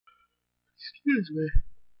Excuse me.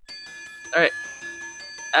 Alright.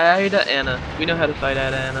 AIDA Anna. We know how to fight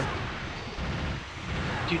AIDA Anna.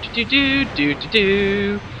 Do do do do do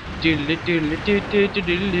do do do do do do do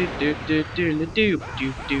do do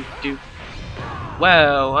do do do.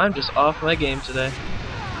 Wow, I'm just off my game today.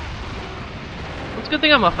 It's a good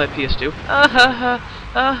thing I'm off my PS2. Ah ha ha,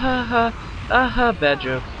 ah ha ha, ah ha, bad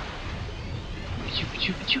joke.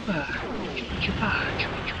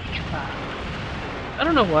 I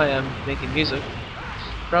don't know why I'm making music.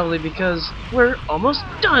 Probably because we're almost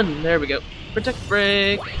done. There we go. Protect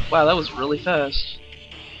break. Wow, that was really fast.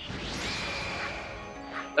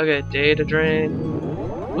 Okay, data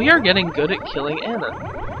drain. We are getting good at killing Anna.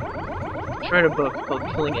 Should write a book called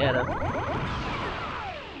Killing Anna.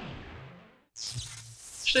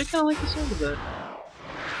 Actually, I kind of like the sound of that.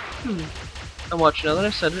 I'm watching now that I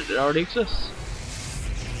said it, it already exists.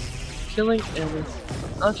 Killing Anna.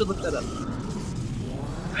 I'll have to look that up.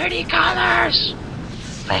 Pretty colors!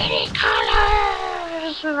 Pretty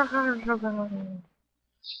colors! I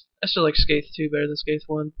still like Skaith 2 better than Skaith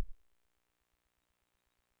 1.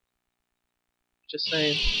 Just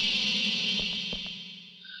saying.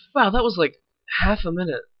 Wow, that was like half a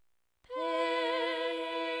minute.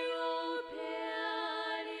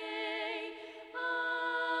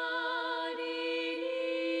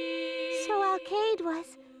 So Arcade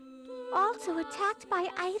was also attacked by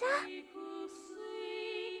AIDA?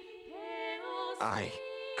 I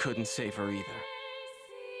couldn't save her either.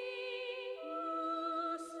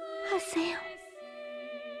 Haseo.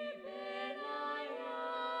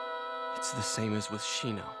 It's the same as with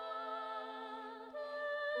Shino.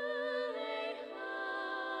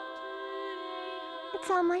 It's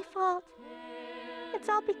all my fault. It's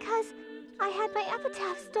all because I had my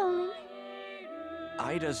epitaph stolen.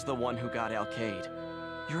 AIDA's the one who got Alcade.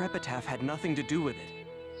 Your epitaph had nothing to do with it.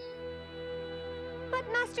 But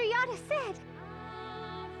Master Yada said...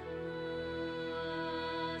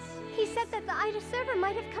 He said that the AIDA server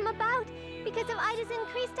might have come about because of AIDA's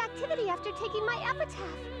increased activity after taking my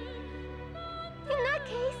epitaph. In that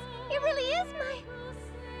case, it really is my...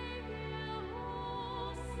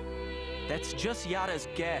 That's just Yada's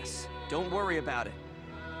guess. Don't worry about it.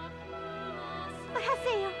 But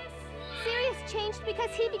Haseo, Sirius changed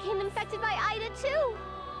because he became infected by AIDA too.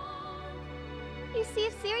 You see,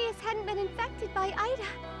 if Sirius hadn't been infected by AIDA,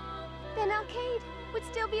 then Alcade would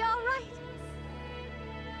still be alright.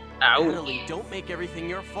 Natalie, don't make everything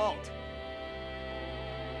your fault.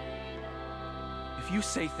 If you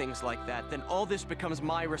say things like that, then all this becomes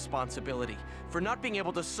my responsibility for not being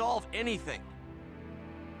able to solve anything.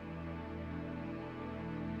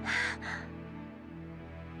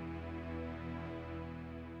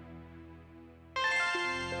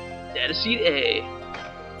 Data sheet A.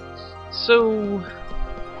 So,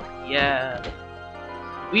 yeah,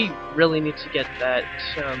 we really need to get that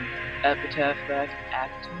epitaph back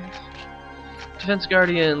active. Defense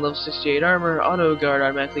Guardian, level 68 armor, auto guard,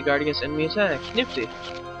 automatically guard against enemy attack. Nifty.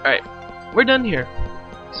 Alright, we're done here.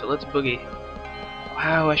 So let's boogie.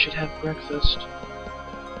 Wow, I should have breakfast.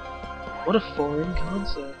 What a foreign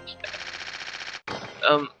concept.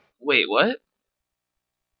 Wait, what?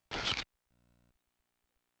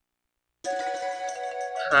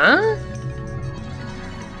 Huh?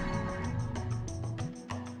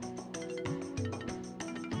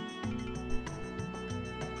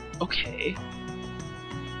 Okay.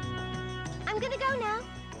 I'm gonna go now.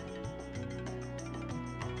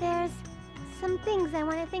 There's some things I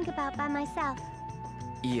want to think about by myself.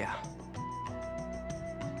 Yeah.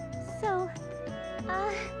 So,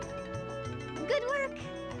 good work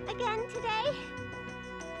again today.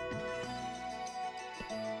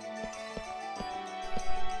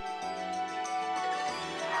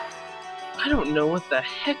 I don't know what the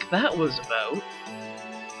heck that was about.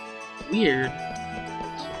 Weird.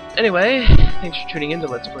 Anyway, thanks for tuning in to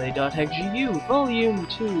Let's Play .hackgu Volume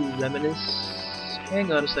 2 Reminisce.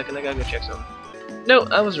 Hang on a second, I gotta go check something. No,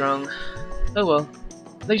 I was wrong. Oh well.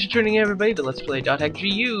 Thanks for tuning in, everybody, to Let's Play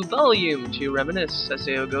 .hackgu Volume 2 Reminisce.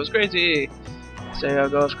 SAO goes crazy. SAO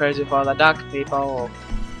goes crazy for the duck people.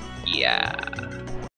 Yeah.